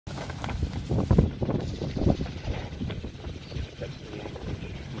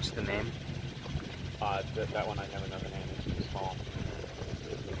that one I never know the name. It's too small.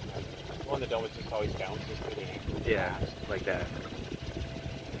 The one that always just always bounces through the angle. Yeah, like that.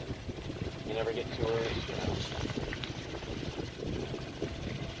 You never get tours, you know.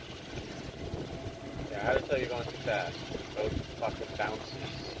 Yeah, how to tell you're going too fast. The boat fucking bounces.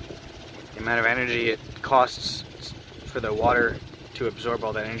 The amount of energy it costs for the water to absorb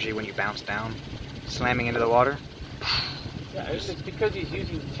all that energy when you bounce down, slamming into the water. Yeah, it's because he's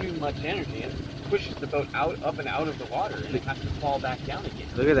using too much energy and pushes the boat out, up and out of the water, and it has to fall back down again.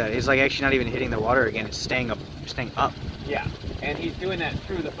 Look at that. He's like actually not even hitting the water again. It's staying up. Yeah, and he's doing that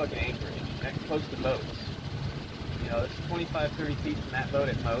through the fucking anchorage, that close to boats. You know, it's 25, 30 feet from that boat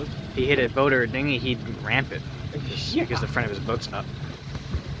at most. If he hit a boat or a dinghy, he'd ramp it. Just Yeah. because the front of his boat's up.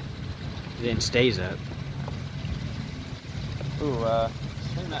 It then stays up. Ooh,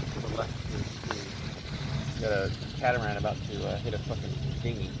 swing that to the left. Got a catamaran about to hit a fucking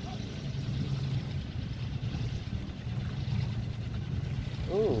dinghy.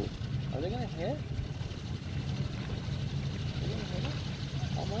 Ooh, are they gonna hit? Are they gonna hit it?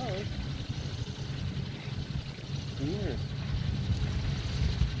 Almost. Weird.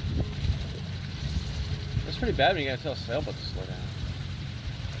 That's pretty bad when you gotta tell a sailboat to slow down.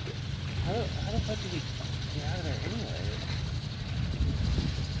 How the fuck did he get out of there anyway?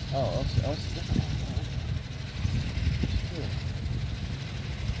 Oh, it's different.